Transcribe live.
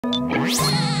Report to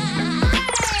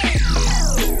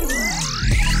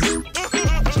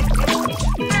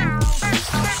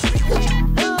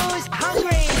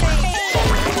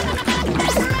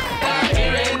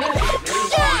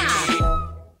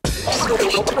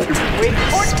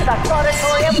the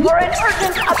auditorium for an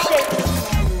urgent update.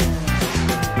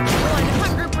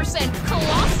 100%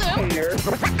 Colossum.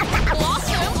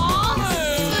 Colossum.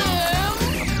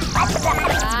 Awesome.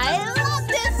 I love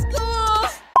this school.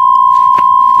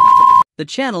 The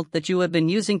channel that you have been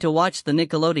using to watch the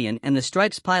Nickelodeon and the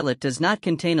Stripes pilot does not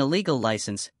contain a legal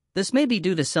license. This may be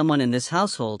due to someone in this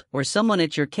household or someone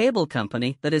at your cable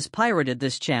company that has pirated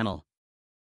this channel.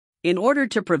 In order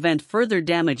to prevent further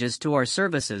damages to our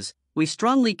services, we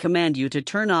strongly command you to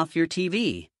turn off your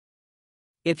TV.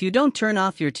 If you don't turn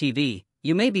off your TV,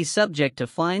 you may be subject to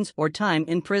fines or time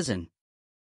in prison.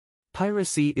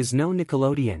 Piracy is no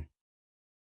Nickelodeon.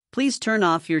 Please turn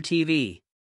off your TV.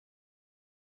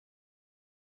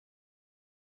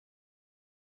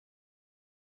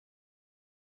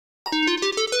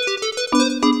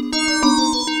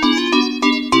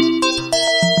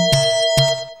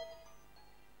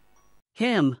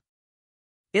 Him.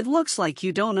 It looks like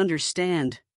you don't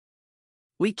understand.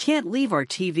 We can't leave our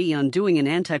TV on doing an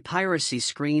anti-piracy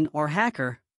screen or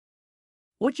hacker.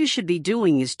 What you should be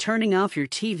doing is turning off your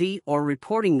TV or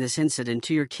reporting this incident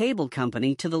to your cable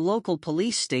company, to the local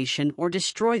police station, or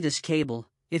destroy this cable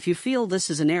if you feel this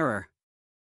is an error.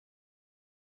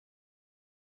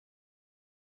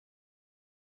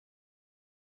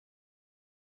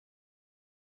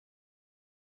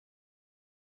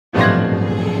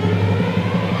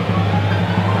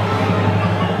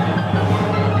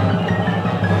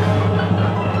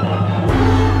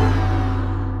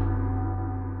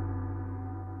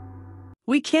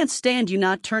 We can't stand you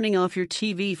not turning off your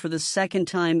TV for the second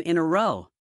time in a row.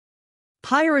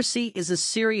 Piracy is a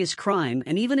serious crime,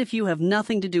 and even if you have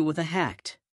nothing to do with a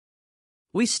hack,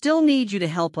 we still need you to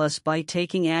help us by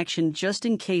taking action. Just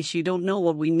in case you don't know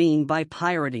what we mean by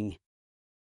pirating,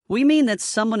 we mean that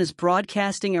someone is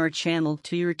broadcasting our channel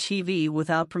to your TV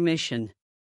without permission.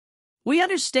 We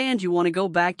understand you want to go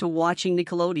back to watching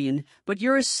Nickelodeon, but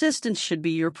your assistance should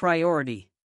be your priority.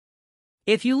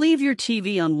 If you leave your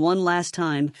TV on one last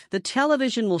time, the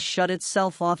television will shut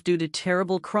itself off due to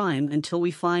terrible crime until we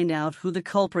find out who the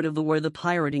culprit of where the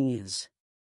pirating is.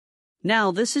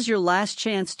 Now this is your last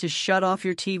chance to shut off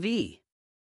your TV.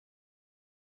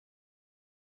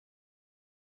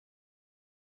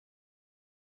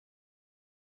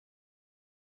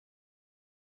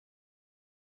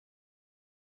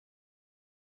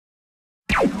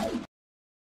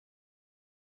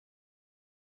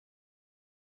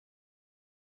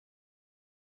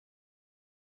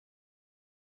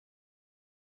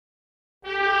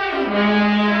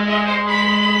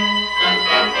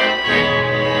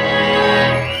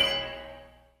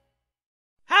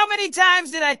 How many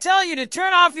times did I tell you to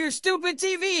turn off your stupid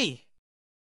TV?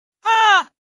 Ah!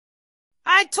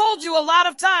 I told you a lot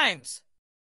of times.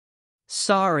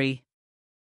 Sorry.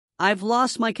 I've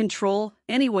lost my control.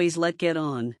 Anyways, let's get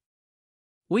on.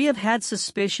 We have had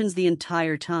suspicions the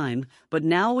entire time, but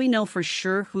now we know for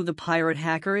sure who the pirate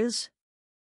hacker is.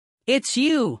 It's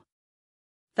you!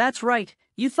 That's right,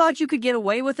 you thought you could get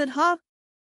away with it, huh?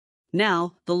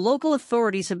 Now, the local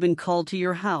authorities have been called to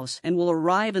your house and will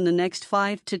arrive in the next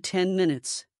 5 to 10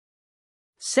 minutes.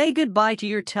 Say goodbye to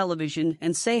your television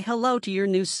and say hello to your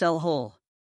new cell hole.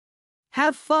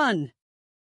 Have fun!